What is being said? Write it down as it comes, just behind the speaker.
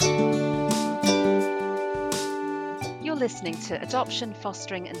listening to Adoption,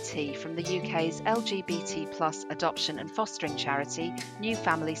 Fostering and Tea from the UK's LGBT plus adoption and fostering charity, New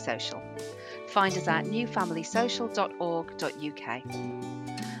Family Social. Find us at newfamilysocial.org.uk.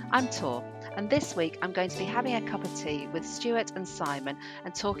 I'm Tor, and this week I'm going to be having a cup of tea with Stuart and Simon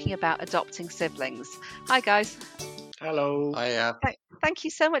and talking about adopting siblings. Hi guys. Hello. Hiya. Thank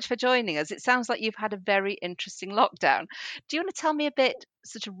you so much for joining us. It sounds like you've had a very interesting lockdown. Do you want to tell me a bit,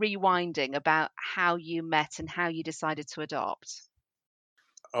 sort of rewinding, about how you met and how you decided to adopt?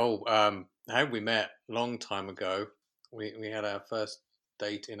 How we met long time ago. We had our first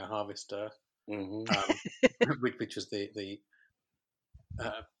date in a harvester, which was the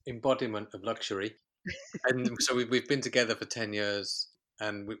embodiment of luxury. And so we've been together for 10 years,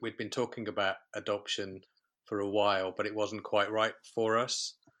 and we'd been talking about adoption for a while, but it wasn't quite right for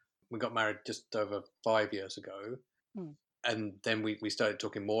us. We got married just over 5 years ago, and then we started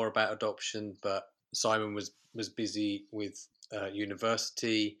talking more about adoption, but Simon was busy with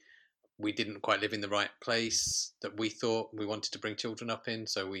university. We didn't quite live in the right place that we thought we wanted to bring children up in,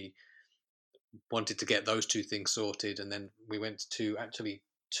 so we wanted to get those two things sorted, and then we went to actually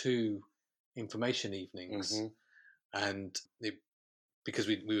 2 information evenings, and because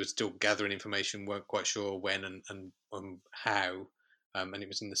we were still gathering information, weren't quite sure when and how, and it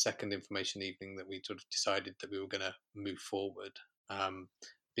was in the second information evening that we sort of decided that we were going to move forward.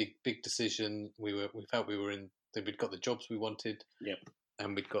 Big decision. We felt that we'd got the jobs we wanted. Yep.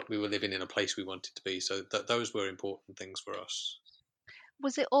 And we were living in a place we wanted to be. So those were important things for us.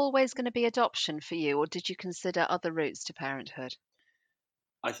 Was it always going to be adoption for you, or did you consider other routes to parenthood?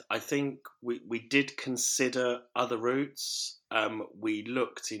 I think we did consider other routes. We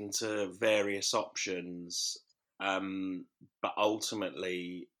looked into various options, but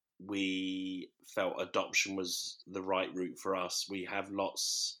ultimately we felt adoption was the right route for us. We have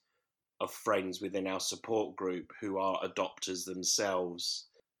lots of friends within our support group who are adopters themselves,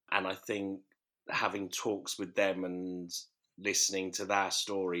 and I think having talks with them and listening to their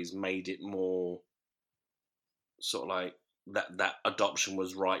stories made it more sort of like that adoption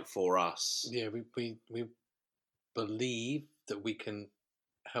was right for us. Yeah, we believe that we can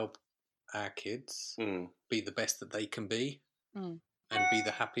help our kids be the best that they can be and be the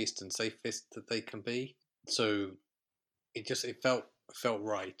happiest and safest that they can be. So it felt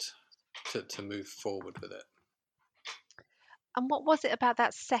right to move forward with it. And what was it about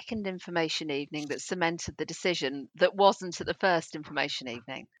that second information evening that cemented the decision that wasn't at the first information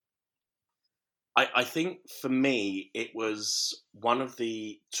evening? I think for me, it was one of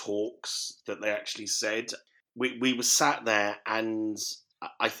the talks that they actually said. We were sat there, and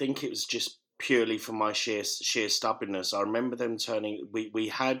I think it was just purely for my sheer stubbornness. I remember them turning. We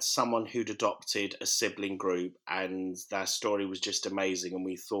had someone who'd adopted a sibling group, and their story was just amazing. And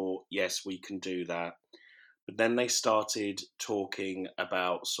we thought, yes, we can do that. But then they started talking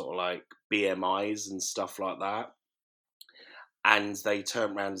about sort of like BMIs and stuff like that. And they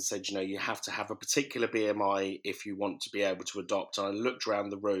turned around and said, you have to have a particular BMI if you want to be able to adopt. And I looked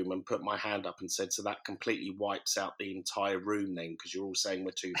around the room and put my hand up and said, so that completely wipes out the entire room then, because you're all saying we're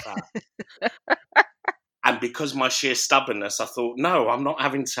too fat. And because my sheer stubbornness, I thought, no, I'm not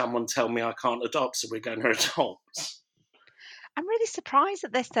having someone tell me I can't adopt, so we're going to adopt. I'm really surprised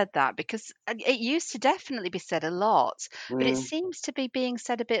that they said that, because it used to definitely be said a lot, but it seems to be being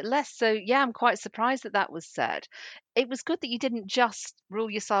said a bit less. So, yeah, I'm quite surprised that was said. It was good that you didn't just rule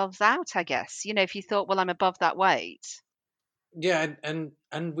yourselves out, I guess. If you thought, well, I'm above that weight. Yeah, and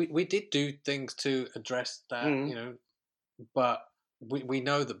we did do things to address that, but we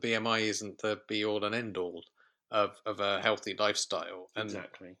know that BMI isn't the be all and end all of a healthy lifestyle.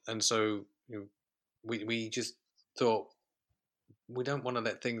 Exactly. And so we just thought, we don't want to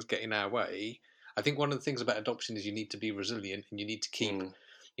let things get in our way. I think one of the things about adoption is you need to be resilient, and you need to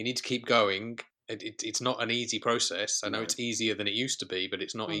keep going. It's not an easy process. I know it's easier than it used to be, but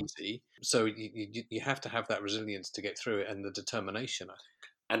it's not easy. So you have to have that resilience to get through it, and the determination, I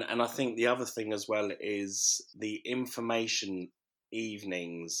think. And I think the other thing as well is the information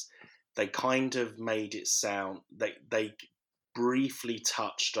evenings. They kind of made it sound, they briefly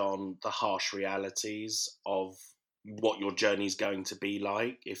touched on the harsh realities of what your journey is going to be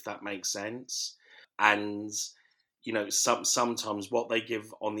like, if that makes sense. And sometimes what they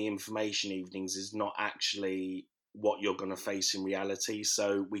give on the information evenings is not actually what you're going to face in reality.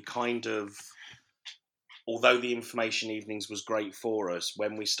 So we kind of, although the information evenings was great for us,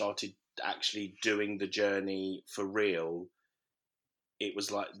 when we started actually doing the journey for real, it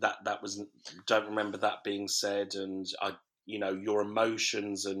was like that was, don't remember that being said, and your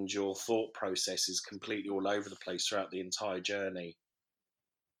emotions and your thought process is completely all over the place throughout the entire journey.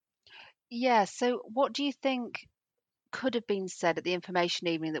 Yeah, so what do you think could have been said at the information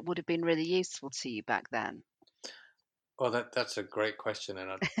evening that would have been really useful to you back then? Well, that's a great question,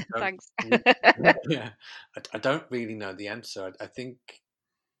 and I don't. Thanks. Yeah, I don't really know the answer. I think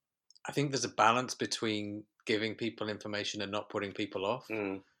there's a balance between giving people information and not putting people off.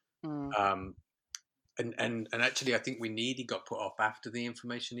 Mm. Mm, Um, and actually, I think we nearly got put off after the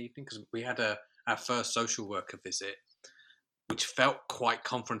information evening because we had our first social worker visit, which felt quite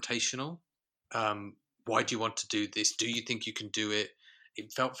confrontational. Why do you want to do this? Do you think you can do it?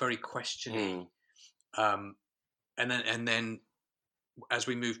 It felt very questioning. Um, and then as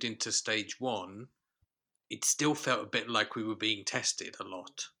we moved into stage one, it still felt a bit like we were being tested a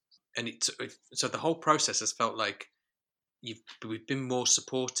lot. And so the whole process has felt like we've been more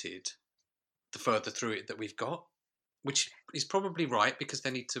supported the further through it that we've got, which is probably right because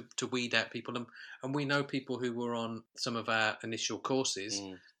they need to weed out people. And we know people who were on some of our initial courses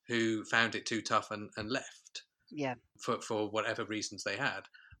who found it too tough and left yeah. for whatever reasons they had.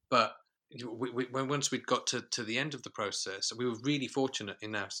 But once we'd got to the end of the process, we were really fortunate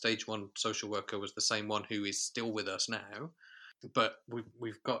in our stage one social worker was the same one who is still with us now. But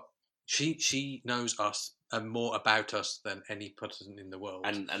we've got she knows us and more about us than any person in the world,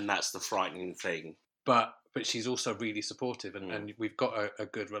 and that's the frightening thing. But she's also really supportive, and we've got a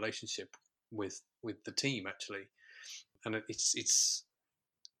good relationship with the team actually, and it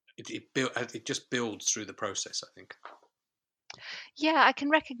just builds through the process, I think. Yeah, I can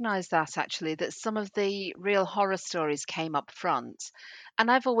recognise that actually, that some of the real horror stories came up front.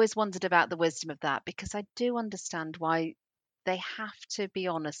 And I've always wondered about the wisdom of that because I do understand why they have to be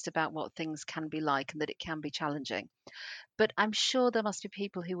honest about what things can be like and that it can be challenging. But I'm sure there must be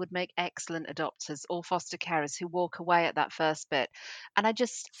people who would make excellent adopters or foster carers who walk away at that first bit. And I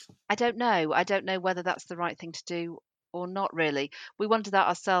don't know. I don't know whether that's the right thing to do or not really. We wonder that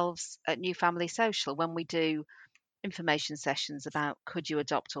ourselves at New Family Social when we do information sessions about could you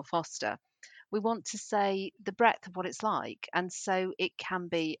adopt or foster. We want to say the breadth of what it's like. And so it can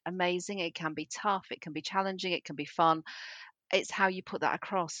be amazing, it can be tough, it can be challenging, it can be fun. It's how you put that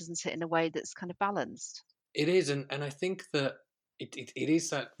across, isn't it, in a way that's kind of balanced. It is, and I think that it is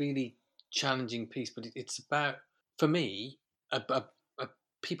that really challenging piece, but it's about, for me, a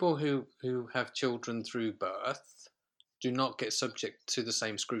people who have children through birth do not get subject to the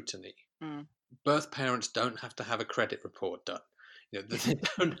same scrutiny. Mm. Birth parents don't have to have a credit report done. They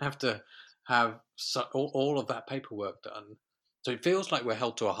don't have to have all of that paperwork done. So it feels like we're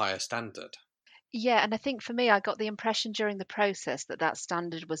held to a higher standard. Yeah, and I think for me, I got the impression during the process that that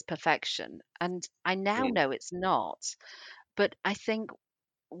standard was perfection. And I now Mm. know it's not. But I think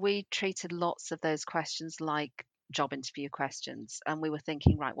we treated lots of those questions like job interview questions. And we were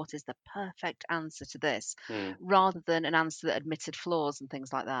thinking, right, what is the perfect answer to this? Mm. Rather than an answer that admitted flaws and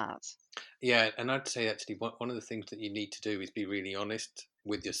things like that. Yeah, and I'd say actually one of the things that you need to do is be really honest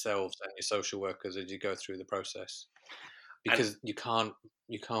with yourselves and your social workers as you go through the process, because you can't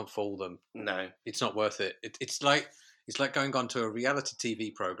fool them. No. It's not worth it. It's like going onto a reality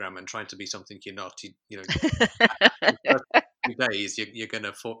TV program and trying to be something you're not. The first few days you're going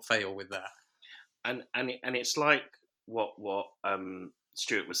to fail with that. And it's like what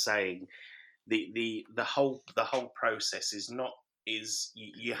Stuart was saying. The whole process is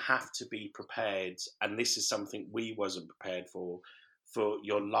you have to be prepared, and this is something we wasn't prepared for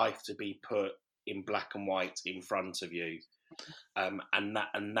your life to be put in black and white in front of you, and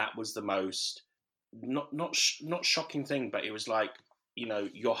that was the most not shocking thing, but it was like,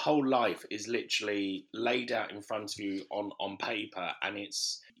 your whole life is literally laid out in front of you on paper,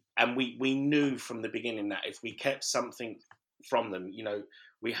 and we knew from the beginning that if we kept something from them,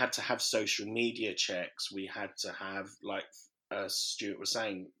 we had to have social media checks, we had to have, like Stuart was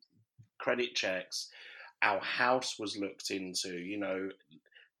saying, credit checks, our house was looked into,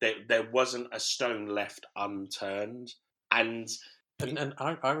 there wasn't a stone left unturned. And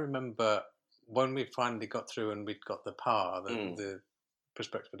I remember when we finally got through and we'd got the PAR, the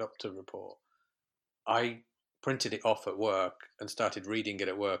prospective adopter report, I printed it off at work and started reading it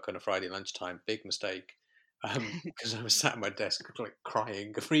at work on a Friday lunchtime. Big mistake, because I was sat at my desk like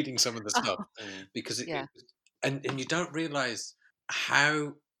crying, reading some of the stuff, because Yeah. and you don't realise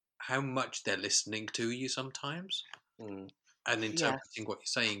how much they're listening to you sometimes and interpreting what you're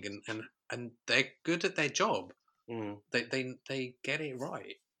saying, and they're good at their job. They get it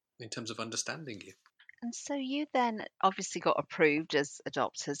right in terms of understanding you. And so you then obviously got approved as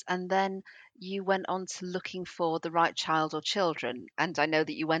adopters, and then you went on to looking for the right child or children. And I know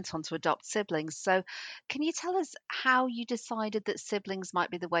that you went on to adopt siblings. So can you tell us how you decided that siblings might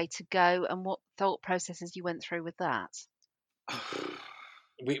be the way to go and what thought processes you went through with that?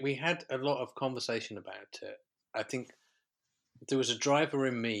 We had a lot of conversation about it. I think there was a driver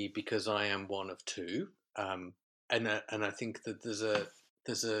in me because I am one of two, and I think that there's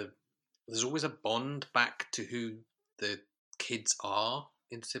always a bond back to who the kids are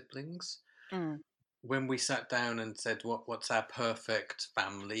in siblings. Mm. When we sat down and said what's our perfect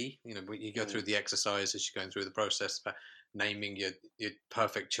family, you go through the exercise as you're going through the process about naming your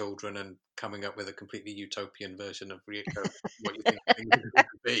perfect children and coming up with a completely utopian version of what you think things are going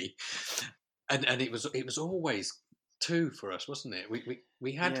to be, and it was always two for us, wasn't it?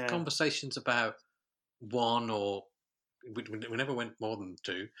 We had conversations about one, or we never went more than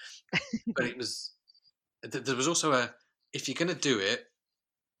two, but it was there was also if you're going to do it,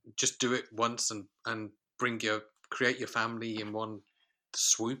 just do it once and create your family in one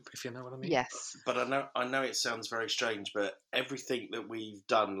swoop, if you know what I mean. Yes. But I know it sounds very strange, but everything that we've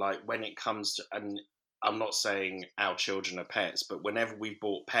done, like when it comes to, and I'm not saying our children are pets, but whenever we've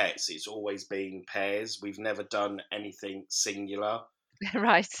bought pets, it's always been pairs. We've never done anything singular.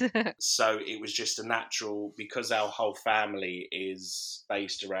 Right. So it was just a natural, because our whole family is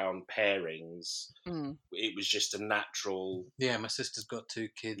based around pairings. Mm. It was just a natural. Yeah, my sister's got two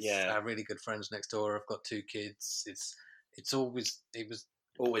kids. Yeah. Our really good friends next door have got two kids. It was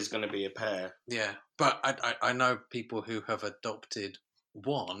always going to be a pair. Yeah, but I know people who have adopted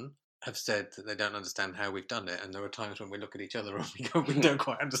one have said that they don't understand how we've done it, and there are times when we look at each other and we don't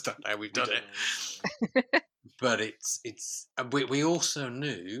quite understand how we've done it. But we also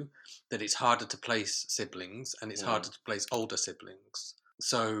knew that it's harder to place siblings and it's harder to place older siblings.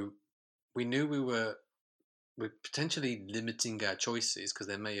 So we knew we're potentially limiting our choices because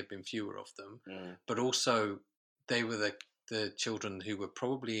there may have been fewer of them, but also they were the children who were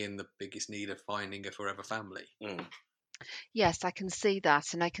probably in the biggest need of finding a forever family. Yes, I can see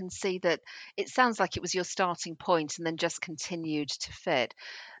that. And I can see that it sounds like it was your starting point and then just continued to fit.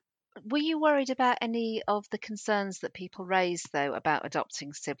 Were you worried about any of the concerns that people raise, though, about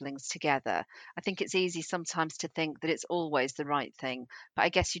adopting siblings together? I think it's easy sometimes to think that it's always the right thing, but I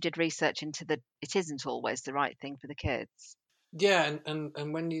guess you did research into that it isn't always the right thing for the kids. Yeah,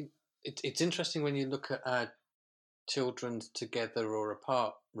 and when it's interesting when you look at our children's together or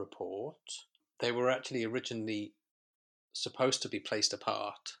apart report, they were actually originally supposed to be placed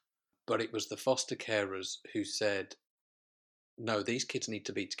apart, but it was the foster carers who said, no, these kids need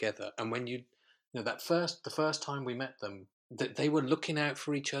to be together. And when the first time we met them, they were looking out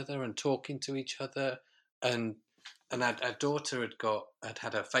for each other and talking to each other, and our daughter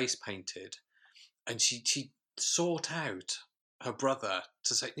had her face painted, and she sought out her brother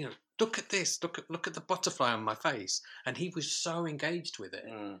to say, look at this, look at the butterfly on my face, and he was so engaged with it.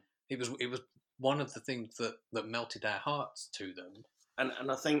 It was one of the things that melted our hearts to them.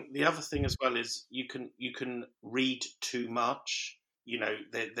 And I think the other thing as well is you can read too much.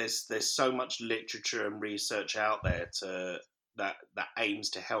 There's so much literature and research out there that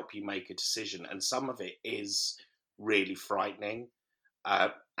aims to help you make a decision, and some of it is really frightening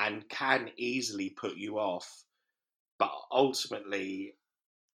and can easily put you off. But ultimately,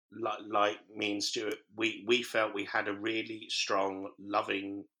 like me and Stuart, we felt we had a really strong,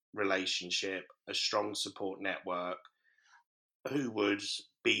 loving relationship, a strong support network who would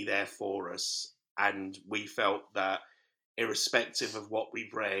be there for us, and we felt that irrespective of what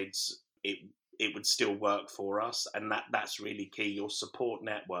we've read, it would still work for us, and that's really key. Your support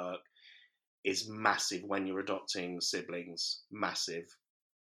network is massive when you're adopting siblings, massive.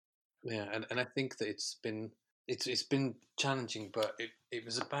 Yeah, and I think that it's been challenging, but it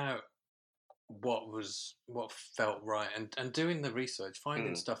was about what felt right, and doing the research,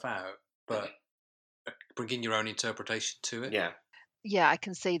 finding stuff out, but bringing your own interpretation to it. Yeah, I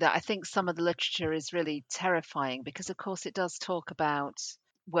can see that. I think some of the literature is really terrifying because, of course, it does talk about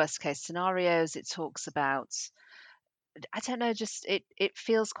worst case scenarios. It talks about, I don't know, just it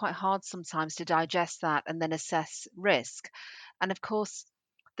feels quite hard sometimes to digest that and then assess risk. And of course,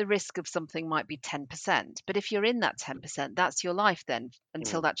 the risk of something might be 10%, but if you're in that 10%, that's your life then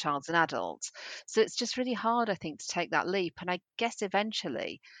until that child's an adult. So it's just really hard, I think, to take that leap. And I guess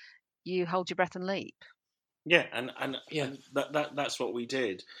eventually you hold your breath and leap. Yeah, and that's what we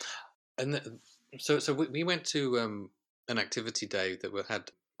did. And so we went to an activity day that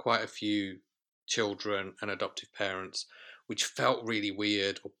had quite a few children and adoptive parents, which felt really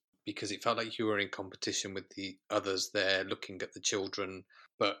weird because it felt like you were in competition with the others there looking at the children,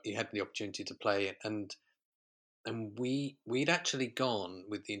 but you had the opportunity to play. And we'd actually gone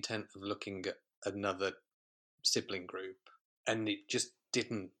with the intent of looking at another sibling group, and it just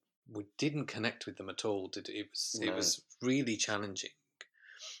we didn't connect with them at all. It was really challenging,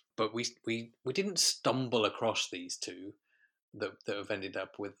 but we didn't stumble across these two that have ended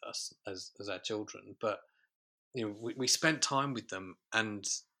up with us as our children, but we spent time with them, and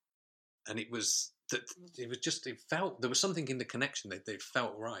it was that it felt there was something in the connection that it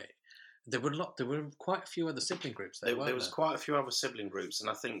felt right. There were quite a few other sibling groups there, weren't There was quite a few other sibling groups, and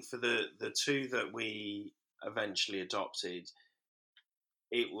I think for the two that we eventually adopted,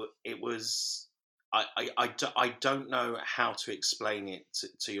 it was. I don't know how to explain it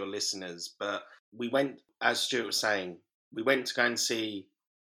to your listeners, but we went, as Stuart was saying, we went to go and see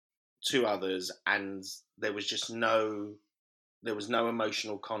two others, and there was just no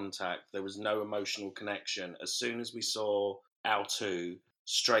emotional contact. There was no emotional connection. As soon as we saw our two,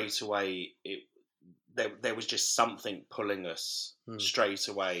 straight away, there was just something pulling us straight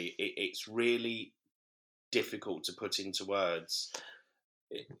away. It's really difficult to put into words.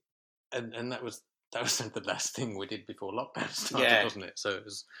 And that was the last thing we did before lockdown started, wasn't it? So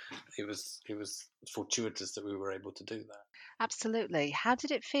it was fortuitous that we were able to do that. Absolutely. How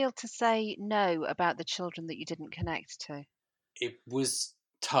did it feel to say no about the children that you didn't connect to? It was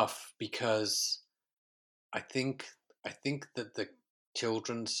tough because I think that the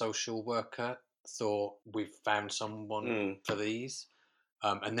children's social worker thought we've found someone for these,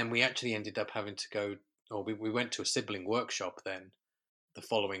 and then we actually ended up having to go, or we went to a sibling workshop then the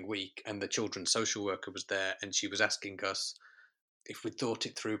following week, and the children's social worker was there, and she was asking us if we thought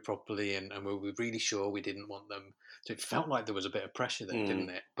it through properly, and were we really sure we didn't want them. So it felt like there was a bit of pressure there, didn't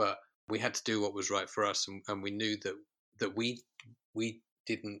it? But we had to do what was right for us, and we knew that we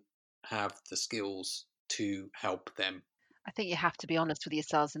didn't have the skills to help them. I think you have to be honest with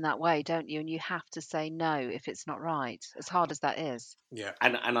yourselves in that way, don't you? And you have to say no if it's not right, as hard as that is. Yeah.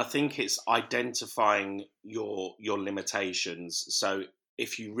 And I think it's identifying your limitations. So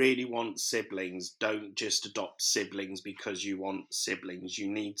if you really want siblings, don't just adopt siblings because you want siblings.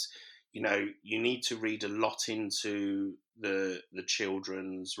 You need to read a lot into the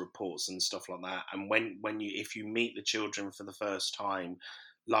children's reports and stuff like that. And if you meet the children for the first time,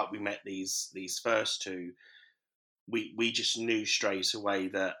 like we met these first two, we just knew straight away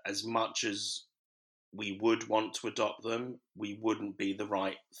that as much as we would want to adopt them, we wouldn't be the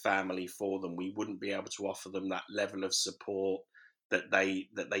right family for them. We wouldn't be able to offer them that level of support that they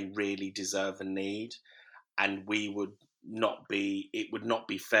really deserve and need. And it would not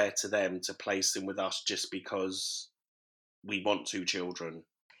be fair to them to place them with us just because we want two children.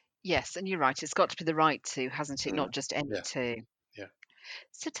 Yes, and you're right. It's got to be the right two, hasn't it? Not just any two. Yeah.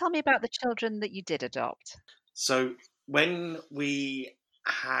 So tell me about the children that you did adopt. So when we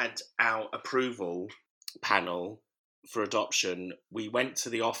had our approval panel for adoption, we went to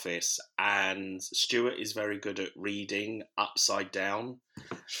the office, and Stuart is very good at reading upside down,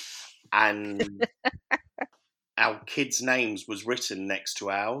 and our kids' names was written next to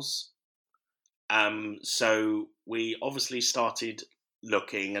ours. So we obviously started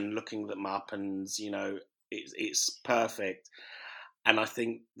looking them up, and it's perfect. And I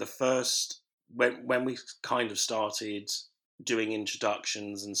think the first when we kind of started doing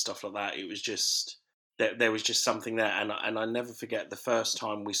introductions and stuff like that, it was just there was just something there, and I never forget the first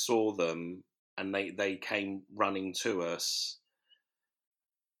time we saw them and they came running to us.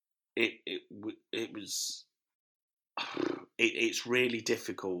 It was it's really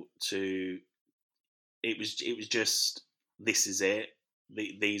difficult to. It was just, this is it.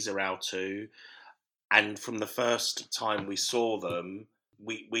 These are our two, and from the first time we saw them,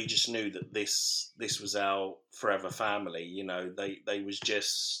 we just knew that this was our forever family. They was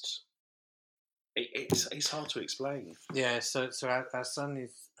just. It's hard to explain. Yeah, so our son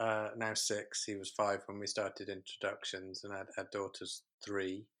is now 6. He was 5 when we started introductions, and our daughter's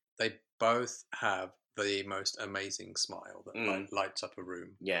 3. They both have the most amazing smile that lights up a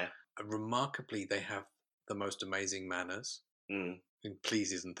room. Yeah. And remarkably, they have the most amazing manners, and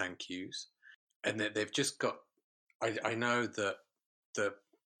pleases and thank yous, and they've just got. I know that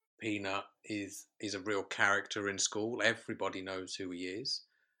Peanut is a real character in school. Everybody knows who he is.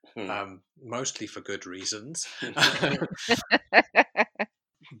 Mostly for good reasons,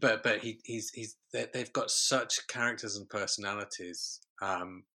 but they've got such characters and personalities,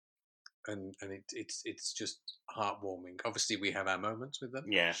 and it's just heartwarming. Obviously, we have our moments with them,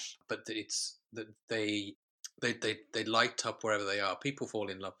 but it's that they light up wherever they are. People fall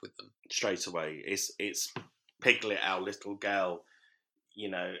in love with them straight away. It's Piglet, our little girl.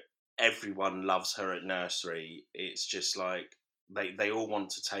 Everyone loves her at nursery. It's just like. They all want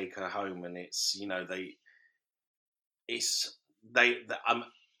to take her home, and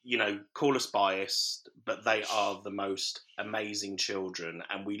call us biased, but they are the most amazing children.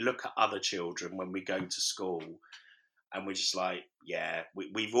 And we look at other children when we go to school, and we're just like, yeah,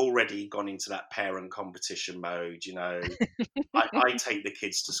 we've already gone into that parent competition mode. I take the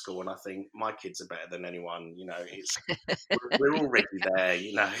kids to school and I think my kids are better than anyone. We're already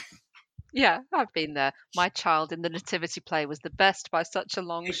there. Yeah, I've been there. My child in the nativity play was the best by such a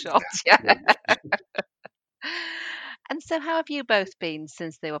long shot. Yeah. And so, how have you both been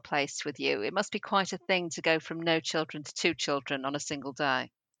since they were placed with you? It must be quite a thing to go from no children to two children on a single day.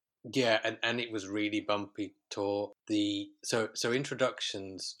 Yeah, and it was really bumpy tour. So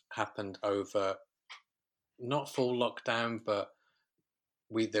introductions happened over not full lockdown, but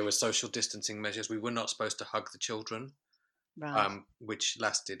there were social distancing measures. We were not supposed to hug the children, Right. which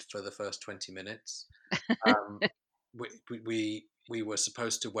lasted for the first 20 minutes. Um, we were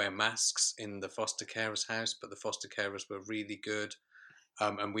supposed to wear masks in the foster carers' house, but the foster carers were really good.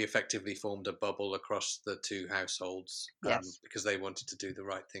 And we effectively formed a bubble across the two households Yes. because they wanted to do the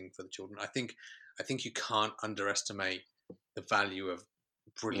right thing for the children. I think you can't underestimate the value of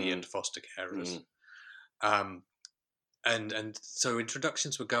brilliant foster carers. Um, and so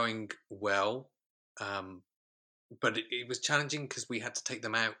introductions were going well, but it was challenging because we had to take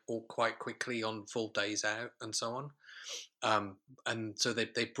them out all quite quickly on full days out and so on. And so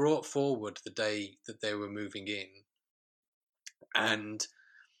they brought forward the day that they were moving in, and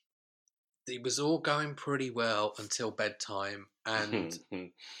it was all going pretty well until bedtime, and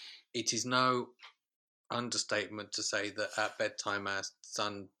it is no understatement to say that at bedtime our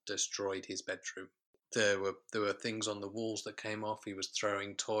son destroyed his bedroom. There were things on the walls that came off. He was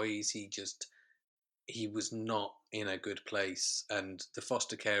throwing toys. He was not in a good place, and the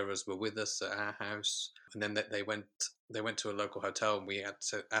foster carers were with us at our house, and then they went to a local hotel, and we had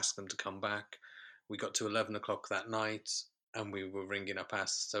to ask them to come back. We got to 11 o'clock that night, and we were ringing up our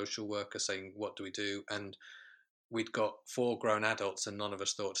social worker saying, what do we do? And we'd got 4 grown adults, and none of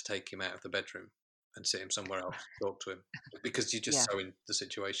us thought to take him out of the bedroom and sit him somewhere else, talk to him, because you're just Yeah. so in the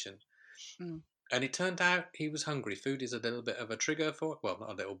situation. Mm. And it turned out he was hungry. Food is a little bit of a trigger for, well,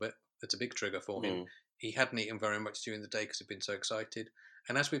 not a little bit, it's a big trigger for him. He hadn't eaten very much during the day because he'd been so excited.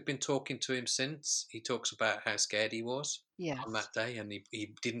 And as we've been talking to him since, he talks about how scared he was on that day, and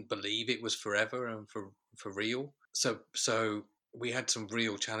he didn't believe it was forever and for real. So we had some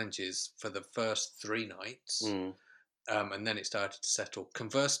real challenges for the first 3 nights, and then it started to settle.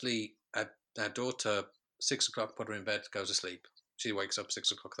 Conversely, our daughter, 6 o'clock, put her in bed, goes to sleep. She wakes up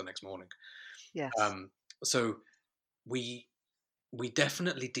 6 o'clock the next morning. Yes. So we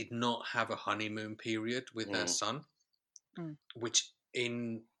definitely did not have a honeymoon period with our son, which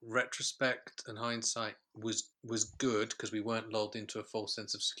in retrospect and hindsight was good because we weren't lulled into a false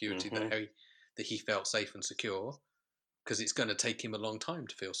sense of security that he felt safe and secure, because it's going to take him a long time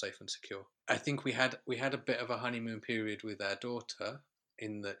to feel safe and secure. I think we had a bit of a honeymoon period with our daughter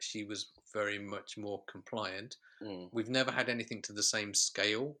in that she was very much more compliant. We've never had anything to the same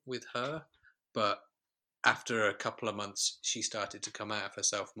scale with her, but after a couple of months, she started to come out of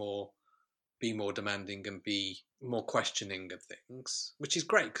herself more, be more demanding, and be more questioning of things, which is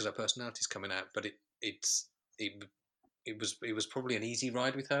great because her personality's coming out. But it was probably an easy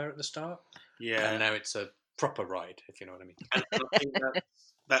ride with her at the start, and now it's a proper ride, if you know what I mean. And I think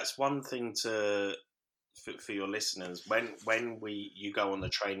that's one thing for your listeners. When you go on the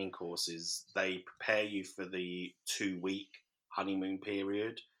training courses, they prepare you for the 2-week honeymoon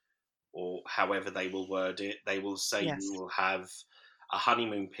period, or however they will word it. They will say you will have a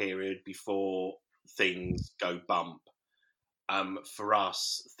honeymoon period before things go bump. For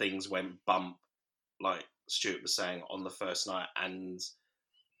us, things went bump, like Stuart was saying, on the first night, and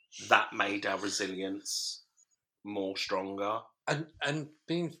that made our resilience more stronger. And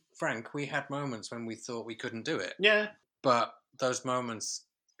being frank, we had moments when we thought we couldn't do it. Yeah. But those moments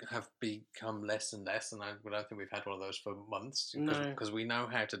have become less and less, and I don't think we've had one of those for months because we know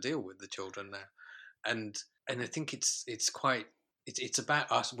how to deal with the children now, and I think it's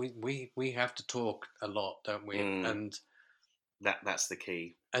about us. We have to talk a lot, don't we? And that's the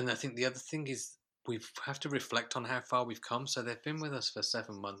key. And I think the other thing is we have to reflect on how far we've come. So they've been with us for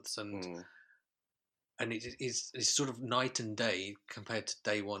 7 months, and it's sort of night and day compared to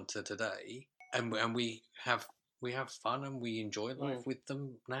day one to today, and we have fun and we enjoy life with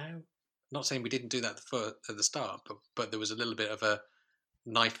them now. Not saying we didn't do that at the start, but there was a little bit of a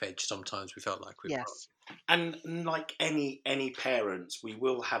knife edge sometimes. We felt like we were. And like any parents, we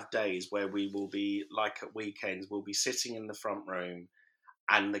will have days where we will be, like at weekends, we'll be sitting in the front room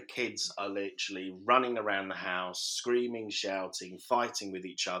and the kids are literally running around the house, screaming, shouting, fighting with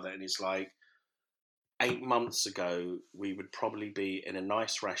each other. And it's like 8 months ago, we would probably be in a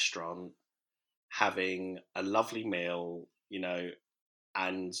nice restaurant having a lovely meal,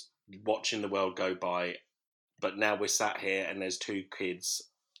 and watching the world go by, But now we're sat here and there's 2 kids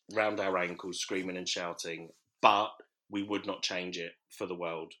round our ankles screaming and shouting, but we would not change it for the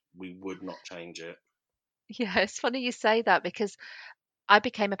world. We would not change it. Yeah, it's funny you say that because I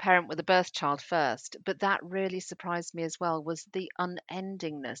became a parent with a birth child first, but that really surprised me as well was the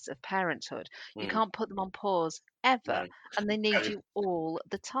unendingness of parenthood. You Mm, can't put them on pause ever, no. and they need you all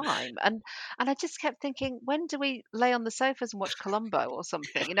the time. And I just kept thinking, when do we lay on the sofas and watch Columbo or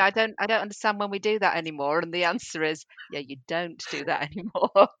something? I don't understand when we do that anymore. And the answer is, yeah, you don't do that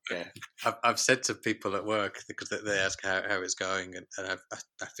anymore. Yeah. I've said to people at work because they ask how it's going, and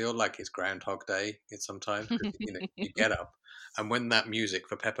I feel like it's Groundhog Day. It's sometimes you get up, and when that music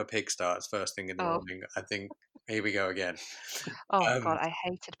for Peppa Pig starts first thing in the Oh, morning, I think here we go again. oh God, Um, I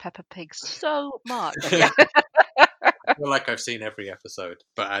hated Peppa Pig so much. I Yeah. feel like I've seen every episode,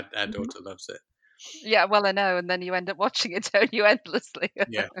 but our Mhm. daughter loves it. Yeah, well, I know, and then you end up watching it, don't you, endlessly?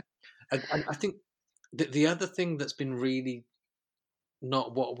 Yeah, and I think the other thing that's been really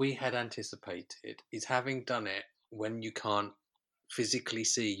not what we had anticipated is having done it when you can't physically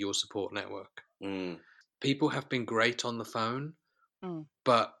see your support network. Mm, People have been great on the phone, Mm.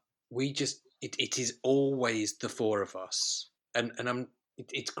 but it is always the 4 of us, and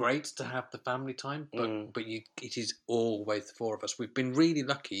it's great to have the family time, but mm, it is always the 4 of us. We've been really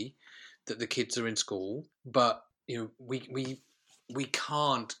lucky that the kids are in school, but we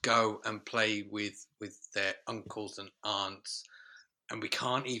can't go and play with their uncles and aunts, and we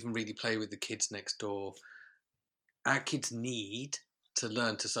can't even really play with the kids next door. Our kids need to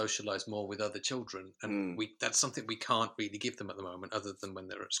learn to socialize more with other children, and mm, that's something we can't really give them at the moment other than when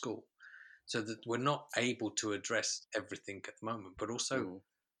they're at school, so that we're not able to address everything at the moment, but also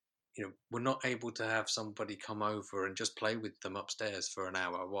mm, we're not able to have somebody come over and just play with them upstairs for an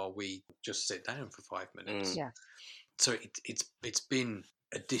hour while we just sit down for 5 minutes. mm, Yeah. So it's been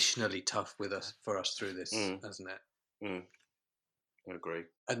additionally tough for us through this, mm, hasn't it? mm. I agree.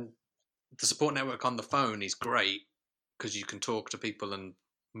 And the support network on the phone is great because you can talk to people and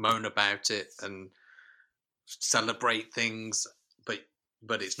moan about it and celebrate things,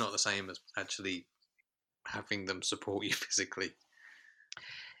 but it's not the same as actually having them support you physically.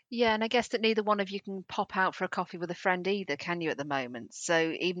 Yeah, and I guess that neither one of you can pop out for a coffee with a friend either, can you, at the moment?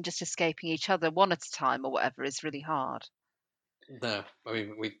 So even just escaping each other one at a time or whatever is really hard. No, I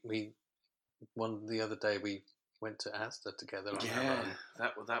mean we one the other day we went to Asda together on our Yeah, own.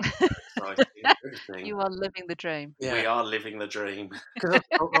 that was exciting. Everything. You are living the dream. We Yeah, are living the dream. because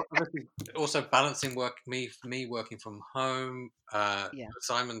obviously also balancing me working from home. Yeah.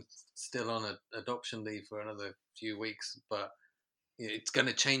 Simon's still on adoption leave for another few weeks, but it's going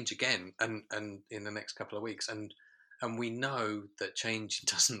to change again, and in the next couple of weeks, and we know that change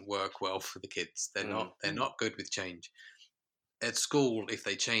doesn't work well for the kids. They're Mm. not good with change. At school, if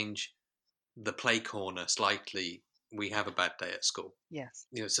they change the play corner slightly, we have a bad day at school. Yes.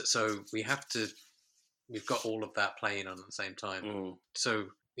 So we've got all of that playing on at the same time. Mm, So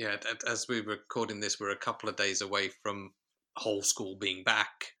yeah, as we're recording this, we're a couple of days away from whole school being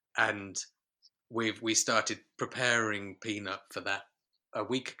back, and we started preparing Peanut for that a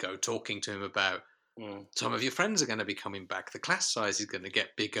week ago, talking to him about mm. some of your friends are going to be coming back. The class size is going to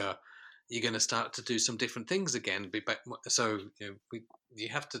get bigger. You're going to start to do some different things again. So you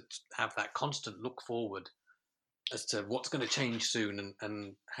have to have that constant look forward as to what's going to change soon,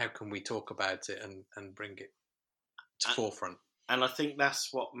 and how can we talk about it and bring it to forefront. And I think that's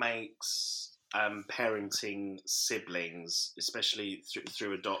what makes parenting siblings, especially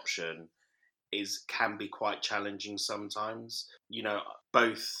through adoption, can be quite challenging sometimes.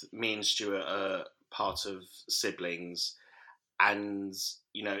 Both me and Stuart are part of siblings, and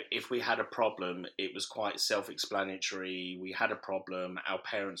if we had a problem, it was quite self-explanatory. We had a problem, our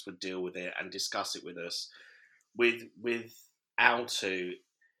parents would deal with it and discuss it with us. With our two,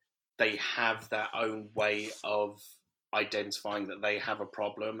 they have their own way of identifying that they have a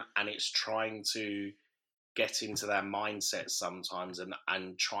problem, and it's trying to get into their mindset sometimes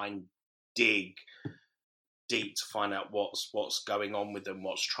and try and dig deep to find out what's going on with them,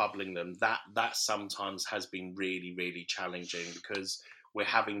 what's troubling them. That sometimes has been really, really challenging because we're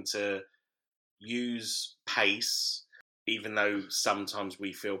having to use pace, even though sometimes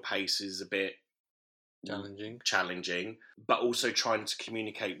we feel pace is a bit challenging, but also trying to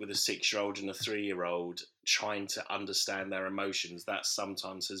communicate with a 6-year-old and a 3-year-old, trying to understand their emotions. That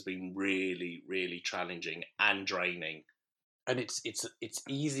sometimes has been really, really challenging and draining. And it's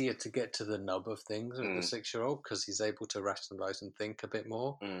easier to get to the nub of things with the 6-year-old because he's able to rationalize and think a bit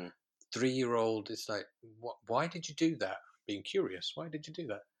more. 3-year-old, it's like, why did you do that? Being curious. Why did you do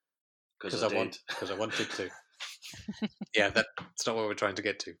that? Because I wanted to. Yeah, that's not what we're trying to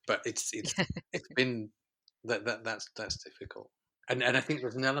get to. But it's been That's difficult. And I think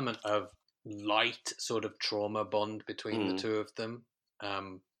there's an element of light sort of trauma bond between the two of them.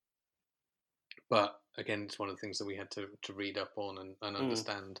 But again, it's one of the things that we had to read up on and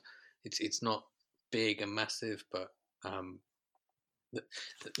understand. It's not big and massive, but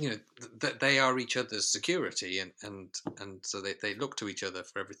they are each other's security, and so they look to each other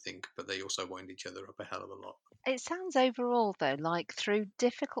for everything, but they also wind each other up a hell of a lot. It sounds overall, though, like through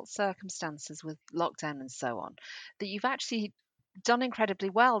difficult circumstances with lockdown and so on, that you've actually done incredibly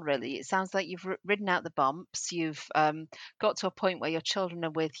well, really. It sounds like you've ridden out the bumps. You've got to a point where your children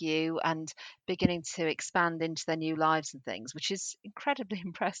are with you and beginning to expand into their new lives and things, which is incredibly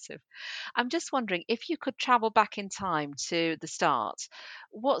impressive. I'm just wondering, if you could travel back in time to the start,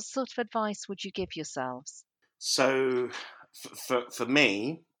 what sort of advice would you give yourselves? So, for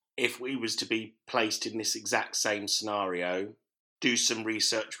me, if we was to be placed in this exact same scenario, do some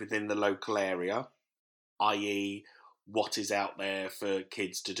research within the local area, i.e. what is out there for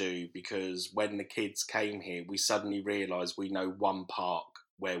kids to do, because when the kids came here, we suddenly realised we know one park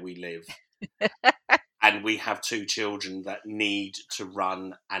where we live. And we have 2 children that need to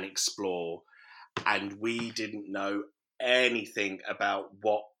run and explore. And we didn't know anything about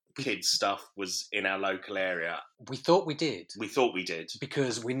what kids stuff was in our local area. We thought we did.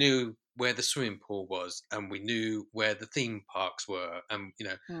 Because we knew where the swimming pool was, and we knew where the theme parks were, and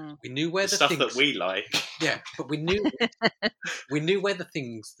we knew where the stuff things that we like. Yeah, but we knew where the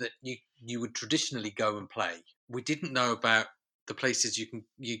things that you would traditionally go and play. We didn't know about the places you can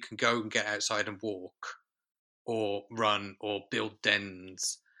go and get outside and walk, or run, or build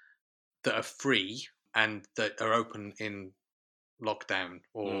dens that are free and that are open in lockdown,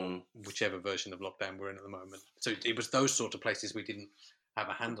 or whichever version of lockdown we're in at the moment. So it was those sort of places we didn't have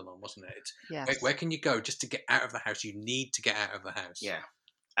a handle on, wasn't it? Yes. Where can you go just to get out of the house? You need to get out of the house. Yeah.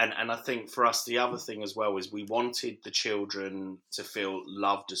 And I think for us, the other thing as well is we wanted the children to feel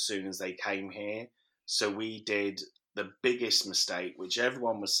loved as soon as they came here. So we did the biggest mistake, which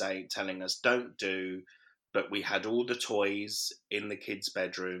everyone was telling us don't do, but we had all the toys in the kids'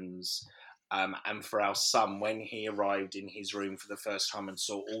 bedrooms. And for our son, when he arrived in his room for the first time and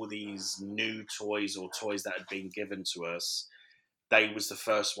saw all these new toys, or toys that had been given to us, they was the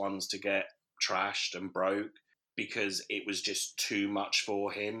first ones to get trashed and broke, because it was just too much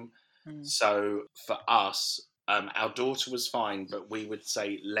for him. So for us, our daughter was fine, but we would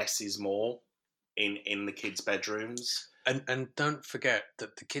say less is more in the kids' bedrooms. And don't forget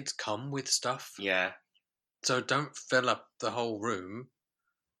that the kids come with stuff. Yeah. So don't fill up the whole room,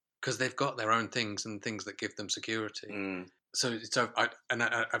 because they've got their own things and things that give them security. So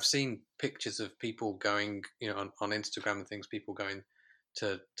I've seen pictures of people going, on Instagram and things, people going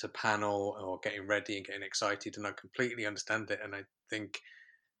to panel or getting ready and getting excited, and I completely understand it. And I think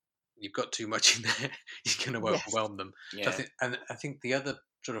you've got too much in there, you're going to overwhelm them. Yeah. So I think the other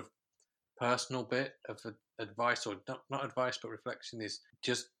sort of personal bit of advice, or not advice but reflection, is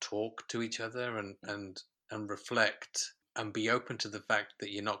just talk to each other and reflect. And be open to the fact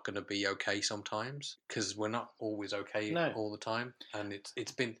that you're not going to be okay sometimes, because we're not always okay all the time. And it's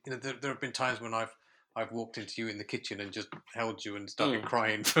been, there have been times when I've walked into you in the kitchen and just held you and started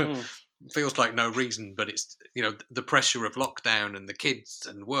crying for feels like no reason, but it's the pressure of lockdown and the kids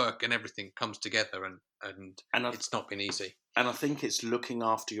and work and everything comes together, and it's not been easy. And I think it's looking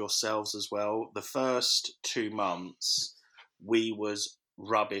after yourselves as well. The first 2 months, we was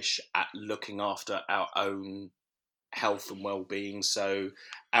rubbish at looking after our own health and well-being. So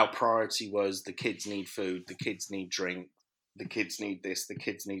our priority was the kids need food, the kids need drink, the kids need this, the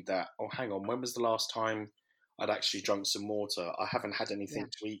kids need that. Oh, hang on, when was the last time I'd actually drunk some water? I haven't had anything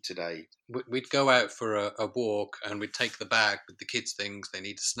to eat today. We'd go out for a walk, and we'd take the bag with the kids' things. They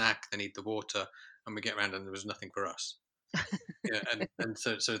need a snack, they need the water, and we get around and there was nothing for us. And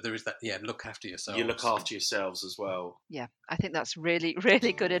so there is that. Yeah, look after yourselves. You look after yourselves as well. Yeah, I think that's really,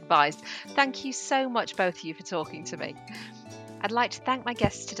 really good advice. Thank you so much, both of you, for talking to me. I'd like to thank my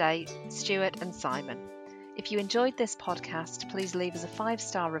guests today, Stuart and Simon. If you enjoyed this podcast, please leave us a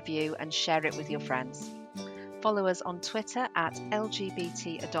 5-star review and share it with your friends. Follow us on Twitter at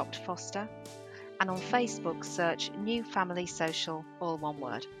LGBT Adopt Foster, and on Facebook search New Family Social, all one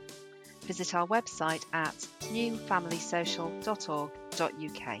word. Visit our website at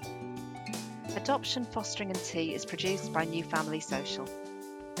newfamilysocial.org.uk. Adoption, Fostering and Tea is produced by New Family Social.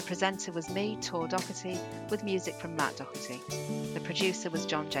 The presenter was me, Tor Doherty, with music from Matt Doherty. The producer was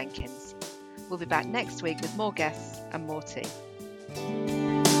John Jenkins. We'll be back next week with more guests and more tea.